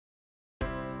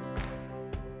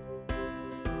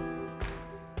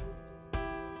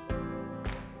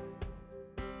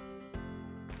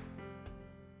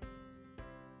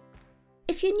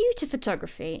if you're new to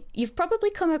photography, you've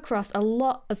probably come across a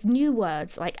lot of new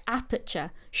words like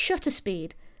aperture, shutter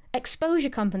speed, exposure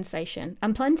compensation,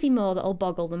 and plenty more that'll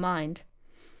boggle the mind.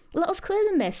 Let us clear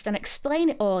the mist and explain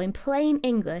it all in plain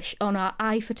English on our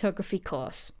iPhotography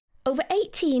course. Over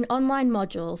 18 online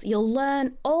modules, you'll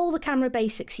learn all the camera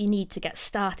basics you need to get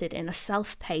started in a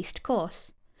self-paced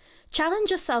course.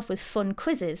 Challenge yourself with fun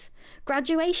quizzes,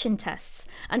 graduation tests,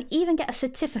 and even get a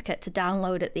certificate to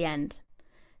download at the end.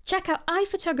 Check out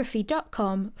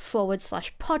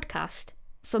iphotography.com/podcast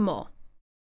for more.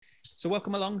 So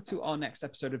welcome along to our next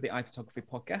episode of the iPhotography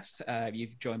podcast.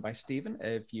 You've joined by Stephen.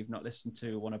 If you've not listened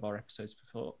to one of our episodes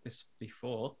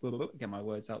before, get my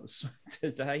words out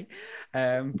today.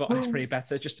 But it's pretty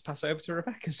better just to pass over to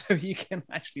Rebecca so you can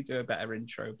actually do a better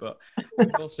intro. But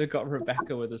we've also got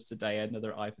Rebecca with us today,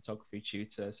 another iPhotography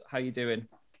tutor. So how are you doing?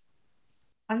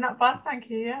 I'm not bad,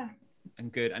 thank you, yeah.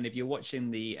 And good. And if you're watching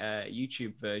the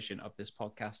YouTube version of this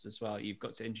podcast as well, you've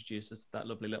got to introduce us to that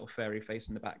lovely little fairy face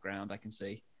in the background, I can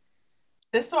see.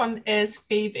 This one is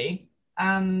Phoebe,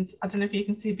 and I don't know if you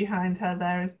can see behind her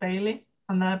there is Bailey,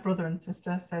 and they're brother and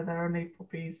sister, so they're only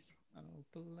puppies. Oh,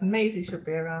 and Maisie should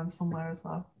be around somewhere as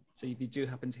well. So if you do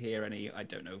happen to hear any, I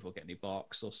don't know if we'll get any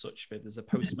barks or such, but there's a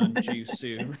postman due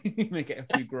soon, you may get a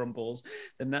few grumbles,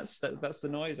 then that's the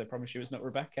noise. I promise you it's not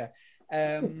Rebecca.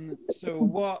 So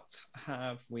what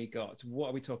have we got?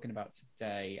 What are we talking about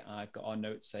today? I've got our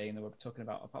notes saying that we're talking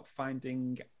about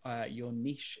finding your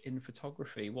niche in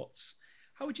photography.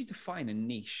 How would you define a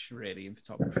niche really in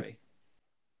photography?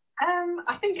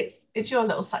 I think it's your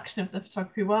little section of the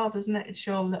photography world, isn't it? It's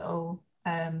your little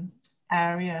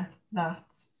area that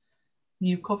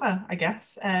you cover, I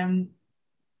guess.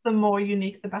 The more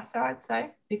unique, the better, I'd say,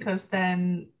 because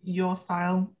then your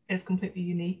style is completely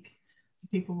unique.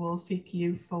 People will seek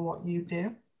you for what you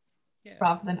do,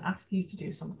 rather than ask you to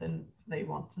do something they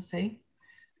want to see,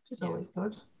 which is always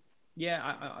good. Yeah,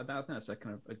 I think that's a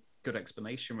kind of a good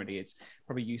explanation, really. It's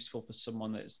probably useful for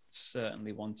someone that's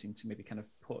certainly wanting to maybe kind of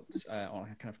put or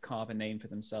kind of carve a name for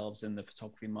themselves in the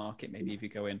photography market. Maybe if you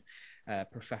go in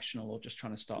professional or just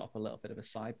trying to start up a little bit of a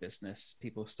side business,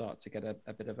 people start to get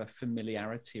a bit of a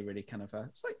familiarity, really kind of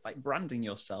it's like branding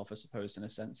yourself, I suppose, in a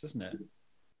sense, isn't it?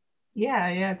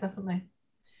 Yeah, definitely.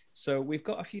 So we've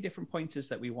got a few different pointers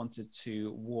that we wanted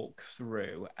to walk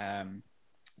through.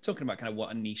 Talking about kind of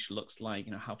what a niche looks like,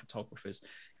 how photographers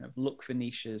kind of look for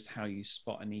niches, how you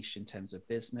spot a niche in terms of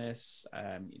business,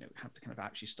 how to kind of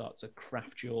actually start to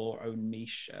craft your own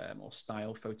niche or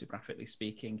style, photographically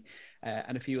speaking,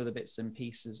 and a few other bits and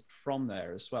pieces from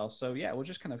there as well. So yeah, we'll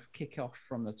just kind of kick off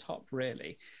from the top,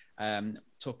 really,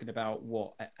 talking about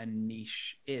what a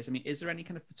niche is. I mean, is there any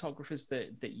kind of photographers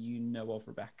that you know of,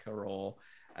 Rebecca, or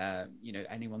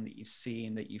anyone that you've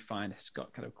seen that you find has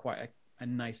got kind of quite a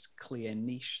nice clear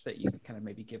niche that you could kind of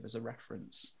maybe give as a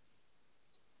reference?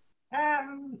 I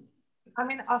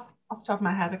mean, off the top of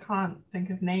my head, I can't think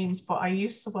of names, but I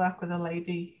used to work with a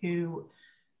lady who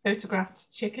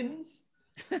photographed chickens,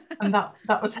 and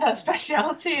that was her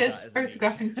speciality, is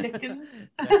photographing chickens.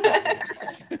 I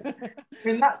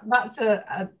mean, that's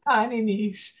a tiny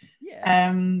niche.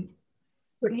 Yeah.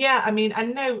 But yeah, I mean, I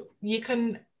know you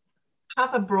can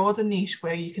have a broader niche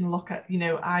where you can look at,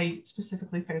 I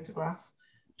specifically photograph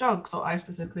dogs, or I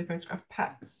specifically photograph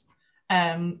pets,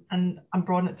 and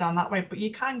broaden it down that way. But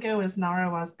you can go as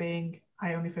narrow as being,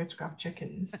 I only photograph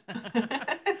chickens.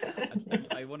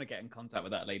 I want to get in contact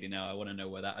with that lady now. I want to know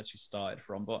where that actually started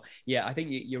from. But yeah, I think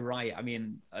you're right. I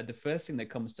mean, the first thing that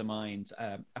comes to mind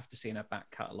after seeing her back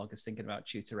catalogue is thinking about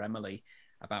Tutor Emily,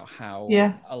 about how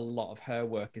a lot of her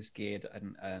work is geared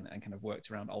and kind of worked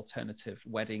around alternative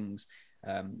weddings.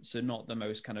 So not the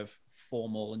most kind of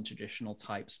formal and traditional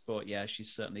types, but yeah,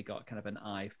 she's certainly got kind of an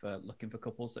eye for looking for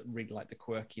couples that really like the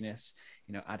quirkiness,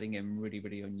 adding in really,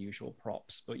 really unusual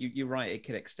props. But you're right, it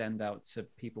could extend out to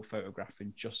people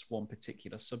photographing just one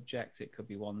particular subject. It could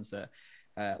be ones that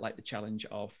like the challenge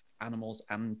of animals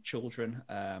and children,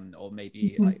 or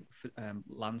maybe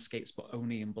landscapes but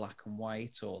only in black and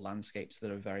white, or landscapes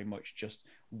that are very much just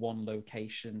one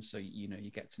location, so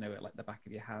you get to know it like the back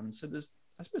of your hand. So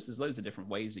I suppose there's loads of different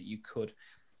ways that you could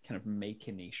kind of make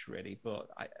a niche, really, but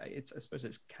I suppose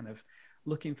it's kind of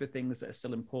looking for things that are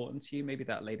still important to you. Maybe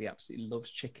that lady absolutely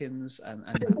loves chickens, and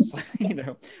that's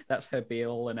that's her be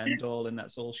all and end all, and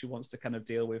that's all she wants to kind of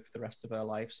deal with for the rest of her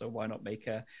life. So why not make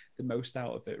the most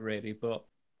out of it, really? But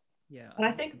yeah, and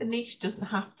I think the niche doesn't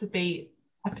have to be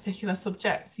a particular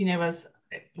subject, as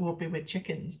it will be with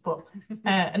chickens. But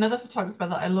another photographer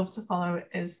that I love to follow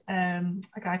is a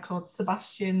guy called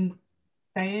Sebastian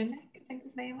Bayanic, I think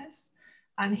his name is.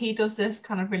 And he does this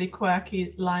kind of really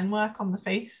quirky line work on the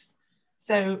face.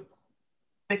 So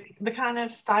the kind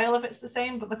of style of it's the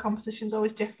same, but the composition's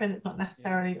always different. It's not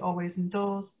necessarily always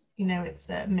indoors. You know, it's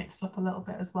mixed up a little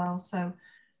bit as well. So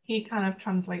he kind of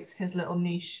translates his little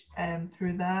niche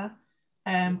through there.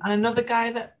 And another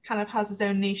guy that kind of has his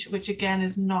own niche, which again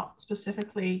is not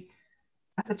specifically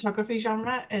a photography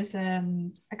genre, is a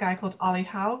guy called Ollie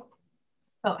Howe,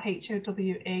 spelled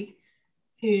Howe,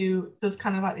 who does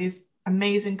kind of like these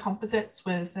amazing composites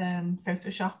with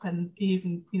Photoshop, and he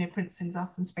even, you know, prints things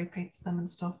off and spray paints them and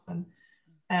stuff.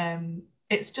 And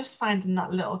it's just finding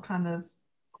that little kind of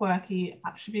quirky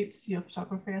attributes to your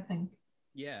photography, I think.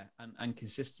 Yeah, and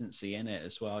consistency in it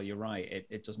as well. You're right.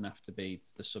 It doesn't have to be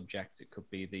the subject. It could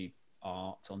be the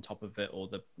art on top of it, or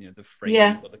the, you know, the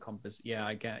frame, or the compass. Yeah,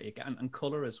 I get it. And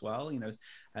color as well. You know,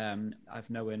 I've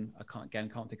known, can't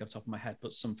think off the top of my head,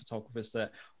 but some photographers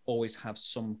that always have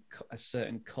a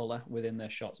certain color within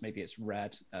their shots. Maybe it's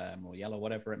red or yellow,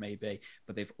 whatever it may be,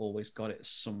 but they've always got it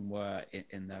somewhere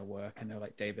in their work. I know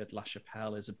like David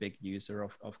LaChapelle is a big user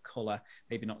of color,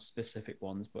 maybe not specific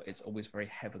ones, but it's always very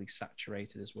heavily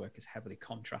saturated. His work is heavily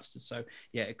contrasted. So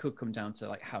yeah, it could come down to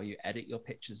like how you edit your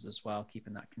pictures as well,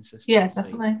 keeping that consistency. Yeah,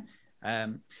 definitely.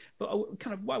 But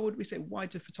kind of, why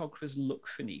do photographers look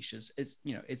for niches? Is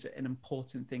it an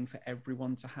important thing for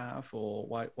everyone to have, or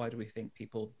why do we think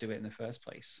people do it in the first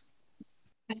place?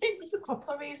 I think there's a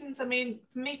couple of reasons. I mean,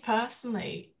 for me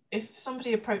personally, if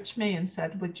somebody approached me and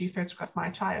said, "Would you photograph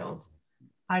my child?"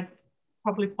 I'd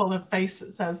probably pull a face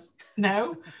that says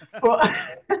no. But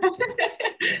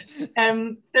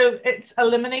so it's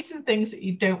eliminating things that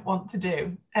you don't want to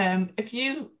do. If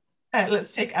you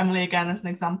let's take Emily again as an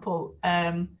example.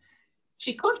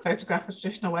 She could photograph a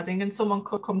traditional wedding, and someone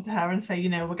could come to her and say, you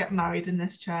know, we're getting married in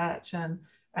this church, and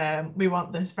we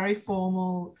want this very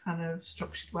formal kind of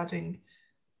structured wedding.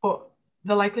 But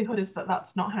the likelihood is that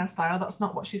that's not her style. That's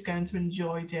not what she's going to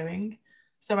enjoy doing.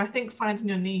 So I think finding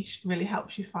your niche really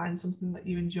helps you find something that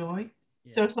you enjoy.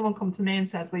 Yeah. So if someone come to me and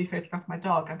said, will you photograph my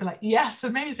dog? I'd be like, yes,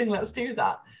 amazing, let's do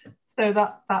that. So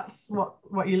that's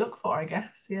what you look for, I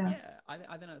guess. Yeah, I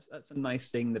think that's a nice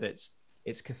thing, that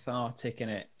it's cathartic,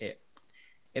 and it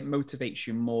motivates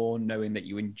you more knowing that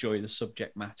you enjoy the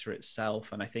subject matter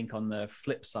itself. And I think on the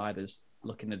flip side, is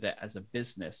looking at it as a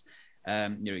business,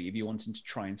 if you're wanting to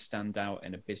try and stand out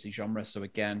in a busy genre. So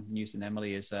again, using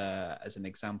Emily as an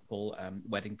example,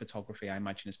 wedding photography, I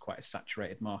imagine, is quite a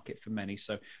saturated market for many.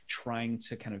 So trying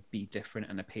to kind of be different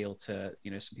and appeal to,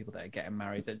 some people that are getting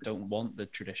married that don't want the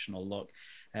traditional look,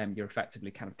 you're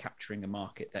effectively kind of capturing a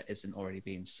market that isn't already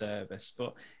being serviced.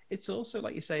 But it's also,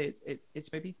 like you say,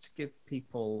 it's maybe to give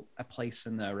people a place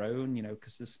in their own,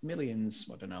 because there's millions,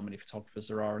 I don't know how many photographers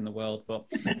there are in the world, but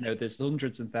there's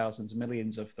hundreds and thousands,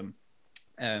 millions of them.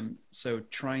 So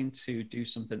trying to do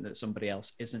something that somebody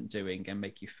else isn't doing and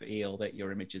make you feel that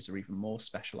your images are even more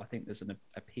special, I think there's an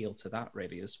appeal to that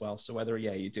really as well. So whether,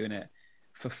 you're doing it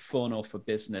for fun or for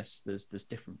business, there's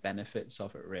different benefits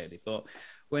of it really. But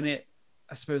when it,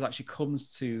 I suppose, actually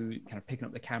comes to kind of picking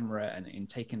up the camera and in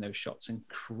taking those shots and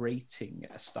creating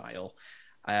a style,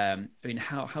 I mean,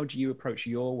 how do you approach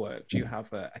your work? Do you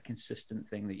have a consistent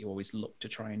thing that you always look to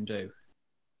try and do?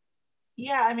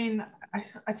 Yeah, I mean,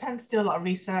 I tend to do a lot of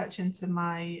research into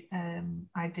my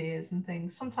ideas and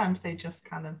things. Sometimes they just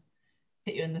kind of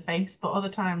hit you in the face, but other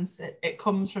times it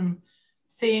comes from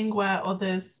seeing where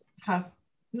others have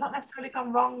not necessarily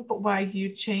gone wrong, but where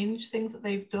you change things that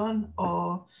they've done,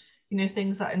 or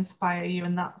things that inspire you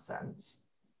in that sense.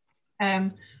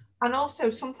 And also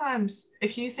sometimes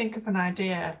if you think of an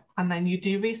idea and then you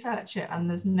do research it and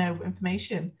there's no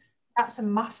information, that's a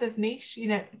massive niche.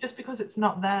 Just because it's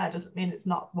not there doesn't mean it's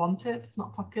not wanted, it's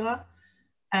not popular.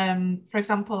 For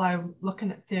example, I'm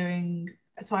looking at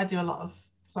so I do a lot of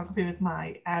photography with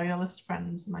my aerialist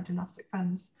friends, my gymnastic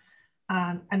friends,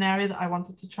 and an area that I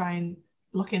wanted to try and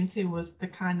look into was the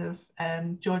kind of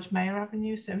George Mayer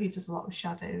Avenue. So he does a lot of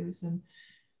shadows and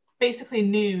basically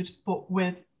nude, but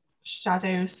with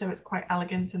shadows, so it's quite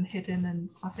elegant and hidden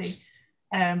and classy.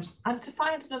 And to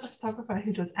find another photographer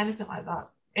who does anything like that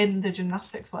in the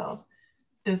gymnastics world,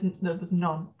 there was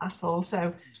none at all.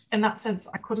 So in that sense,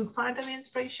 I couldn't find any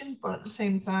inspiration, but at the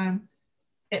same time,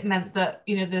 it meant that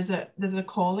there's a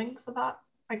calling for that,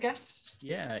 I guess.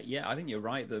 Yeah, I think you're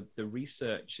right. The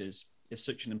research is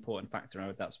such an important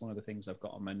factor. That's one of the things I've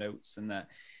got on my notes, and that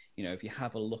if you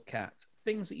have a look at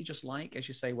things that you just like, as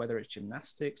you say, whether it's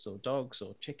gymnastics or dogs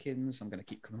or chickens, I'm going to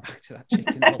keep coming back to that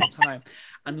chickens all the time.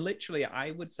 And literally,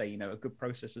 I would say, a good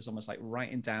process is almost like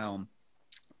writing down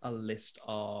a list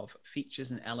of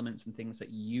features and elements and things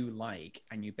that you like,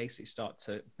 and you basically start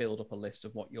to build up a list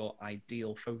of what your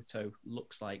ideal photo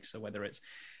looks like. So whether it's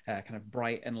kind of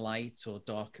bright and light, or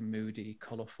dark and moody,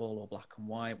 colorful or black and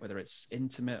white, whether it's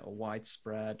intimate or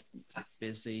widespread,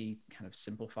 busy, kind of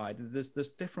simplified, there's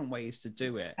different ways to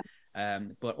do it.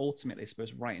 But ultimately, I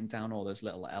suppose writing down all those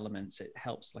little elements, it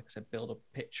helps, like I said, build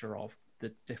a picture of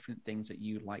the different things that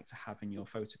you like to have in your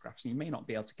photographs. And you may not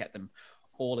be able to get them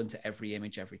all into every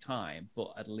image every time,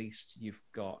 but at least you've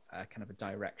got a kind of a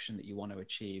direction that you want to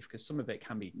achieve, because some of it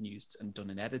can be used and done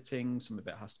in editing, some of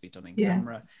it has to be done in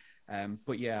camera.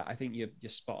 But yeah, I think you're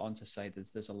spot on to say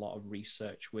there's a lot of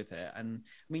research with it. And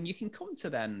I mean, you can come to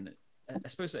then, I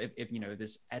suppose if you know,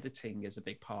 there's editing is a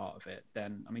big part of it,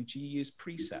 then I mean, do you use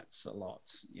presets a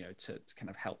lot, you know, to kind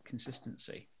of help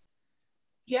consistency?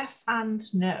 Yes and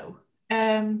no.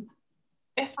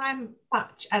 If I'm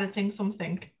batch editing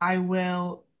something, I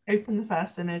will open the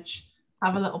first image,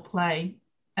 have a little play.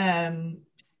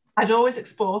 I'd always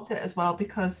export it as well,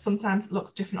 because sometimes it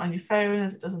looks different on your phone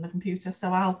as it does on the computer.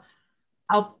 So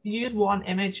I'll use one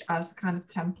image as a kind of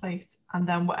template, and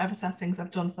then whatever settings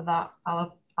I've done for that,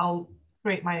 I'll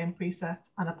create my own preset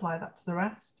and apply that to the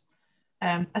rest.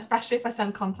 Especially if I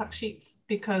send contact sheets,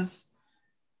 because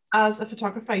as a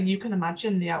photographer, you can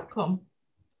imagine the outcome.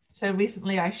 So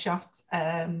recently I shot,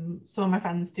 some of my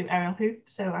friends do aerial hoop,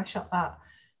 so I shot that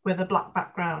with a black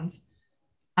background,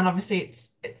 and obviously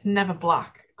it's never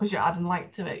black because you're adding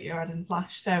light to it, you're adding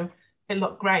flash, so it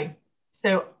looked grey.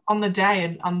 So on the day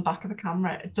and on the back of the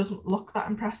camera, it doesn't look that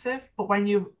impressive, but when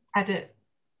you edit,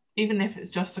 even if it's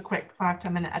just a quick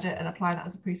 5-10 minute edit and apply that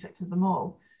as a preset to them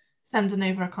all, sending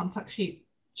over a contact sheet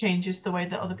changes the way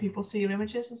that other people see your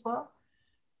images as well.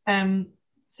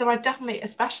 So I definitely,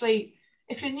 especially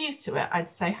if you're new to it, I'd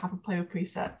say have a play with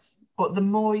presets. But the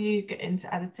more you get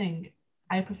into editing,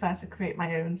 I prefer to create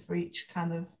my own for each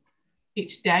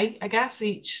day, I guess,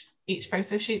 each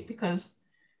photo shoot, because,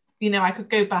 you know, I could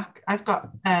go back. I've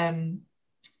got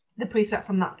the preset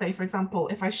from that day, for example.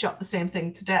 If I shot the same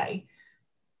thing today,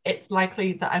 it's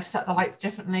likely that I've set the lights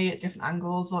differently at different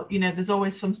angles, or, you know, there's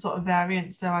always some sort of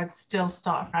variant. So I'd still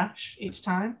start afresh each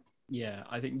time. Yeah,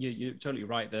 I think you're totally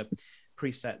right. The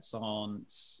presets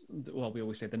aren't, well, we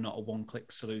always say they're not a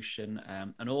one-click solution.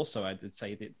 And also I would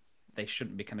say that they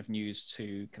shouldn't be kind of used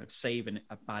to kind of save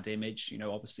a bad image. You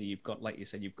know, obviously you've got, like you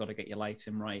said, you've got to get your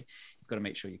lighting right. You've got to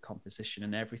make sure your composition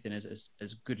and everything is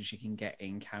as good as you can get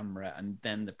in camera. And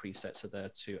then the presets are there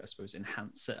to, I suppose,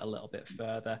 enhance it a little bit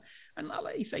further. And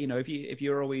like you say, you know, if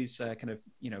you're always kind of,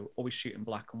 you know, always shooting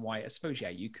black and white, I suppose, yeah,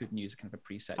 you could use kind of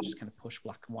a preset, just kind of push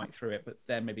black and white through it, but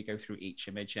then maybe go through each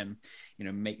image and, you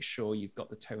know, make sure you've got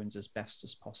the tones as best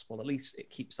as possible. At least it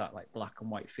keeps that like black and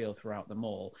white feel throughout them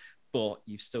all. But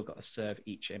you've still got to serve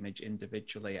each image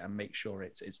individually and make sure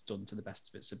it's done to the best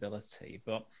of its ability.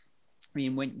 But I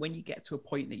mean, when you get to a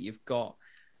point that you've got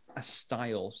a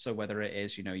style, so whether it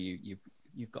is, you know,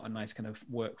 you've got a nice kind of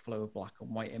workflow of black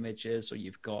and white images, or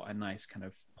you've got a nice kind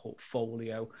of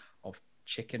portfolio of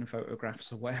chicken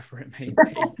photographs or whatever it may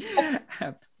be,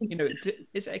 you know,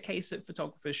 is it a case that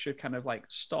photographers should kind of like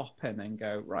stop and then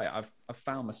go, right, I've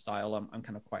found my style, I'm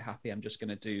kind of quite happy, I'm just going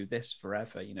to do this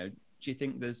forever, you know? Do you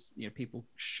think there's, you know, people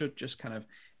should just kind of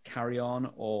carry on,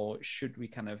 or should we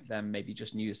kind of then maybe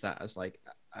just use that as like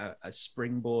a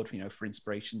springboard, you know, for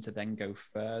inspiration to then go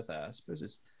further? I suppose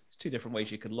it's two different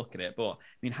ways you could look at it, but I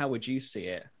mean, how would you see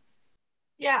it?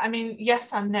 Yeah, I mean,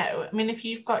 yes and no. I mean, if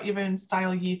you've got your own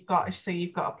style, you've got, as you say,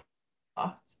 you've got a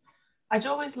plot. I'd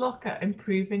always look at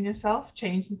improving yourself,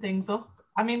 changing things up.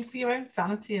 I mean, for your own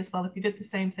sanity as well, if you did the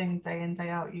same thing day in, day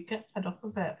out, you get fed up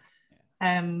with it.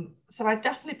 So I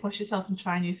definitely push yourself and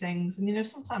try new things. And, you know,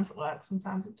 sometimes it works,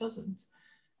 sometimes it doesn't.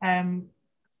 And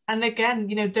again,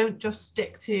 you know, don't just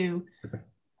stick to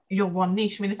your one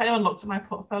niche. I mean, if anyone looked at my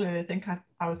portfolio, they think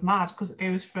I was mad, because it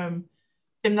goes from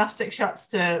gymnastic shots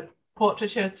to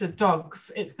portraiture to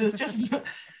dogs. There's just,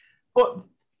 but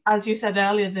as you said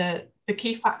earlier, the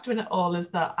key factor in it all is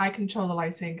that I control the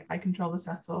lighting, I control the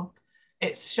setup.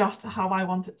 It's shot how I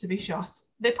want it to be shot.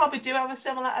 They probably do have a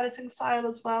similar editing style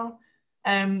as well.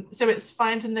 So it's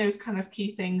finding those kind of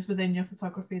key things within your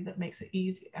photography that makes it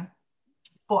easier.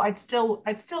 But I'd still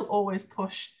always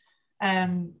push. I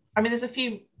mean, there's a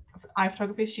few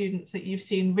iPhotography students that you've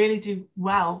seen really do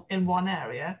well in one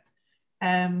area.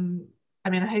 I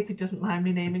mean, I hope he doesn't mind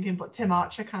me naming him, but Tim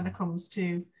Archer kind of comes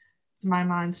to my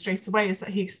mind straight away, is that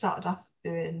he started off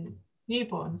doing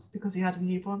newborns because he had a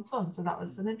newborn son. So that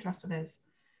was an interest of his.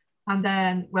 And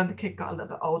then when the kid got a little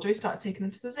bit older, he started taking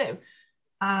him to the zoo.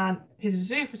 And his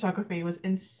zoo photography was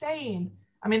insane.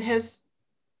 I mean, his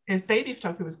baby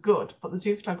photography was good, but the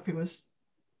zoo photography was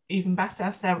even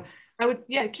better. So I would,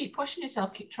 yeah, keep pushing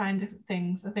yourself, keep trying different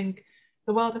things. I think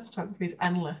the world of photography is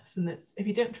endless, and it's, if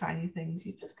you don't try new things,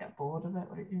 you just get bored of it,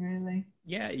 won't you, really?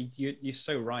 Yeah, you're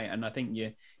so right, and I think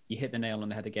you hit the nail on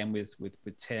the head again with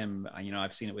Tim. And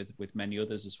I've seen it with many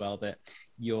others as well, that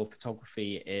your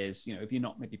photography is, if you're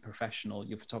not maybe professional,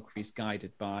 your photography is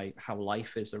guided by how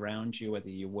life is around you, whether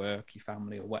your work, your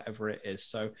family, or whatever it is.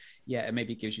 So yeah, it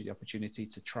maybe gives you the opportunity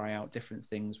to try out different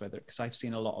things, whether, because I've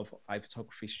seen a lot of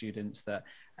iPhotography students that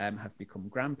have become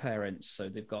grandparents, so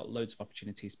they've got loads of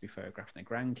opportunities to be photographing their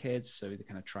grandkids, so they're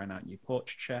kind of trying out new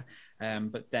portraiture,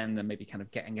 but then they're maybe kind of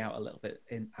getting out a little bit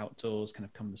in outdoors kind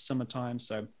of come the summertime,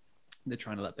 so they're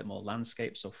trying a little bit more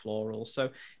landscapes or floral. So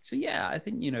yeah, I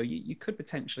think you could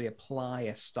potentially apply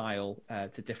a style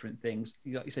to different things.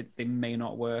 Like you said, they may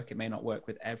not work. It may not work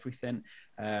with everything.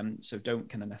 So don't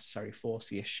kind of necessarily force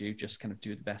the issue. Just kind of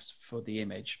do the best for the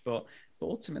image. But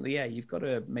ultimately, yeah, you've got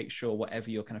to make sure whatever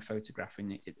you're kind of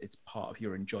photographing, it's part of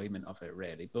your enjoyment of it,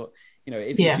 really. But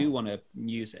if you do want to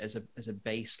use it as a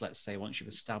base, let's say, once you've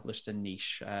established a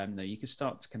niche, you can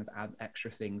start to kind of add extra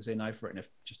things in. I've written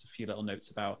just a few little notes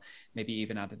about maybe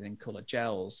even adding in color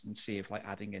gels, and see if like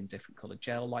adding in different color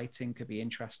gel lighting could be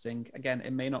interesting. Again,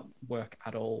 it may not work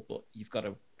at all, but you've got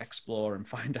to explore and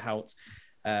find out.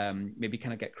 Maybe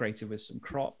kind of get creative with some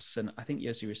crops. And I think,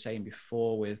 as you were saying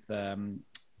before, with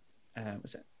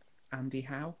was it Andy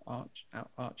Howe?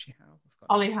 Archie Howe?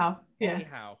 Ollie Howe. Yeah. Ollie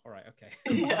Howe. All right. Okay.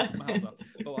 miles off.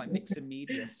 But like mixing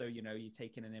media. So, you're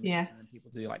taking an image and then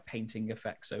people do like painting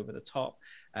effects over the top.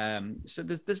 So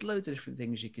there's loads of different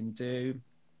things you can do,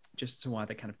 just to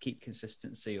either kind of keep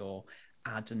consistency or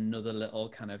add another little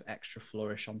kind of extra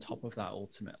flourish on top of that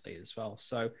ultimately as well.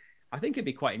 So I think it'd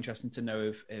be quite interesting to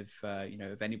know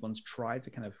if anyone's tried to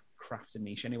kind of craft a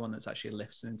niche, anyone that's actually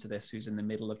listening to this who's in the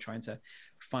middle of trying to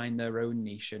find their own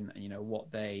niche, and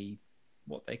what they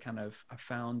kind of have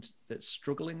found that's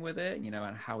struggling with it,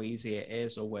 and how easy it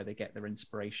is, or where they get their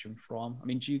inspiration from. I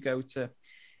mean, do you go to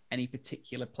any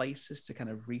particular places to kind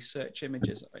of research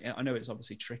images? I know it's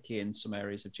obviously tricky in some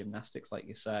areas of gymnastics, like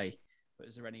you say, but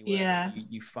is there anywhere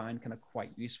that you find kind of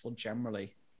quite useful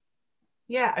generally?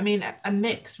 Yeah, I mean, a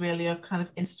mix really of kind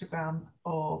of Instagram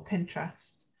or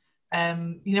Pinterest.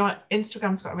 You know what?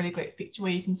 Instagram's got a really great feature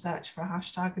where you can search for a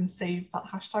hashtag and save that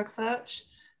hashtag search.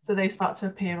 So they start to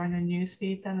appear on your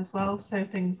newsfeed then as well. So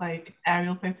things like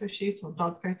aerial photo shoot or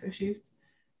dog photo shoot,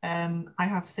 I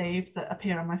have saved that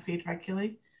appear on my feed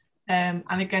regularly. And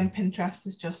again, Pinterest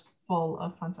is just full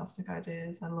of fantastic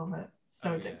ideas. I love it. So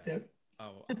addictive.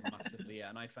 Oh, massively, yeah.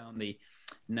 And I found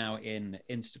now in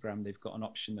Instagram, they've got an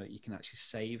option that you can actually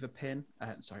save a pin.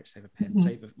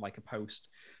 Save like a post.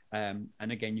 And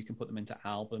again, you can put them into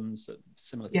albums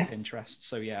similar to Pinterest.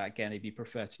 So yeah, again, if you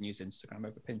prefer to use Instagram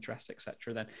over Pinterest,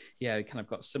 etc., then yeah, you kind of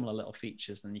got similar little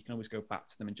features. Then you can always go back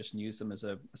to them and just use them as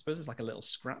I suppose it's like a little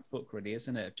scrapbook, really,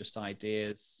 isn't it? Just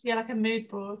ideas. Yeah, like a mood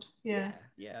board. Yeah.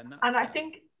 And I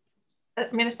think, I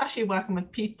mean, especially working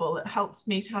with people, it helps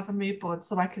me to have a mood board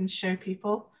so I can show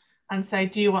people and say,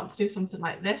 do you want to do something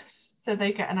like this? So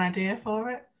they get an idea for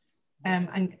it,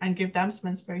 and give them some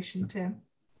inspiration too.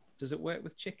 Does it work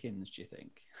with chickens, do you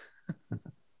think?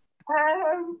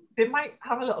 They might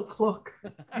have a little cluck.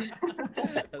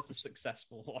 That's a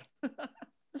successful one.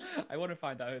 I want to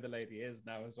find out who the lady is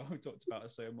now as well. We talked about her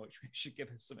so much. We should give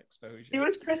her some exposure. She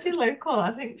was pretty local.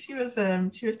 I think she was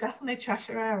definitely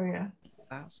Cheshire area.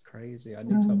 That's crazy. I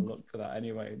need to have a look for that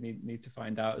anyway. Need to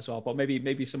find out as well. But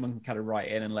maybe someone can kind of write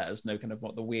in and let us know kind of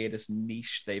what the weirdest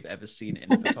niche they've ever seen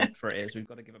in a photographer is. We've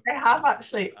got to give a. They have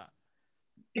actually.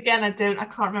 Again, I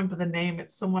can't remember the name.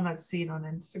 It's someone I've seen on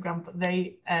Instagram, but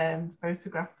they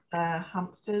photograph their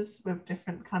hamsters with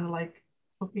different kind of like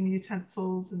cooking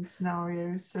utensils and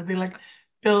scenarios. So they like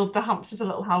build the hamsters a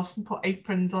little house and put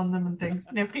aprons on them and things.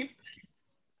 People,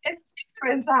 if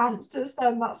you're into hamsters,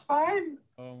 then that's fine.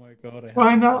 Oh my god!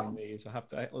 Why not? These. I have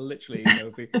to literally,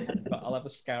 but I'll have a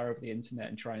scour of the internet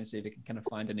and try and see if we can kind of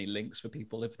find any links for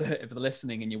people if they're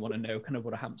listening and you want to know kind of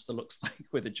what a hamster looks like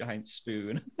with a giant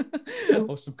spoon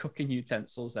or some cooking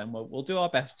utensils. Then we'll do our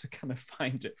best to kind of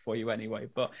find it for you anyway.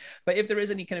 But if there is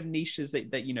any kind of niches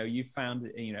that you've found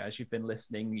as you've been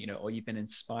listening, or you've been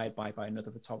inspired by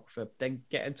another photographer, then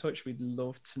get in touch. We'd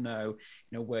love to know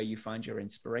where you find your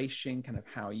inspiration, kind of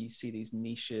how you see these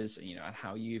niches, and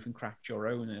how you even craft your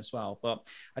own as well. But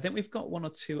I think we've got one or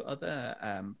two other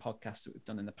podcasts that we've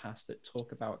done in the past that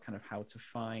talk about kind of how to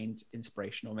find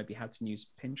inspiration, or maybe how to use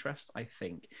Pinterest, I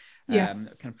think, kind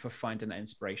of for finding that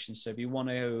inspiration. So if you want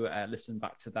to listen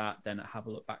back to that, then have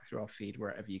a look back through our feed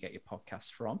wherever you get your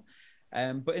podcasts from.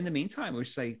 But in the meantime, we'll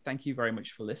say thank you very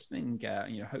much for listening.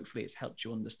 Hopefully it's helped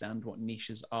you understand what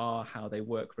niches are, how they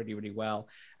work really, really well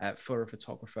for a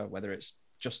photographer, whether it's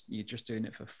you're just doing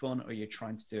it for fun or you're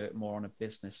trying to do it more on a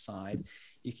business side.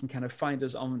 You can kind of find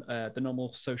us on the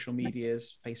normal social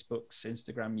medias, Facebooks,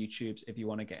 Instagram, YouTubes, if you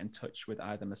want to get in touch with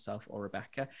either myself or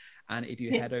Rebecca. And if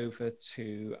you head over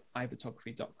to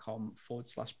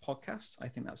iphotography.com/podcast, I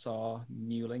think that's our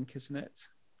new link, isn't it?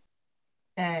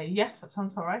 Yes, that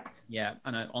sounds all right. Yeah,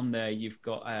 and on there you've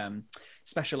got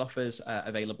special offers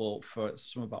available for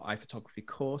some of our iPhotography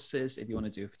courses if you want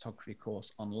to do a photography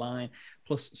course online,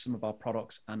 plus some of our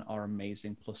products and our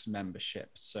amazing Plus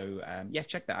memberships. So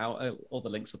check that out. All the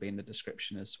links will be in the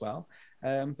description as well.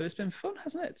 But it's been fun,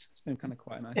 hasn't it? It's been kind of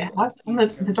quite a nice. Yeah,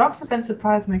 the dogs have been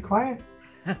surprisingly quiet.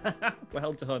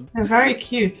 Well done. They're very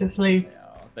cute, Asleep.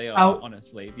 They are,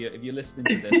 honestly. If you're listening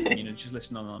to this and just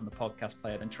listen on the podcast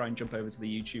player, then try and jump over to the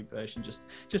YouTube version just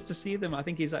to see them. I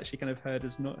think he's actually kind of heard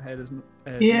his name.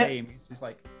 He's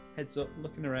like heads up,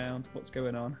 looking around. What's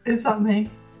going on? Is that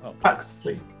me? Oh, back to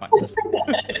sleep.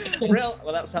 Well,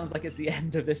 that sounds like it's the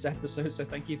end of this episode. So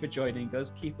thank you for joining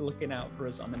us. Keep looking out for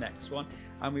us on the next one,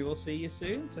 and we will see you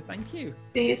soon. So thank you.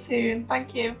 See you soon.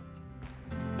 Thank you.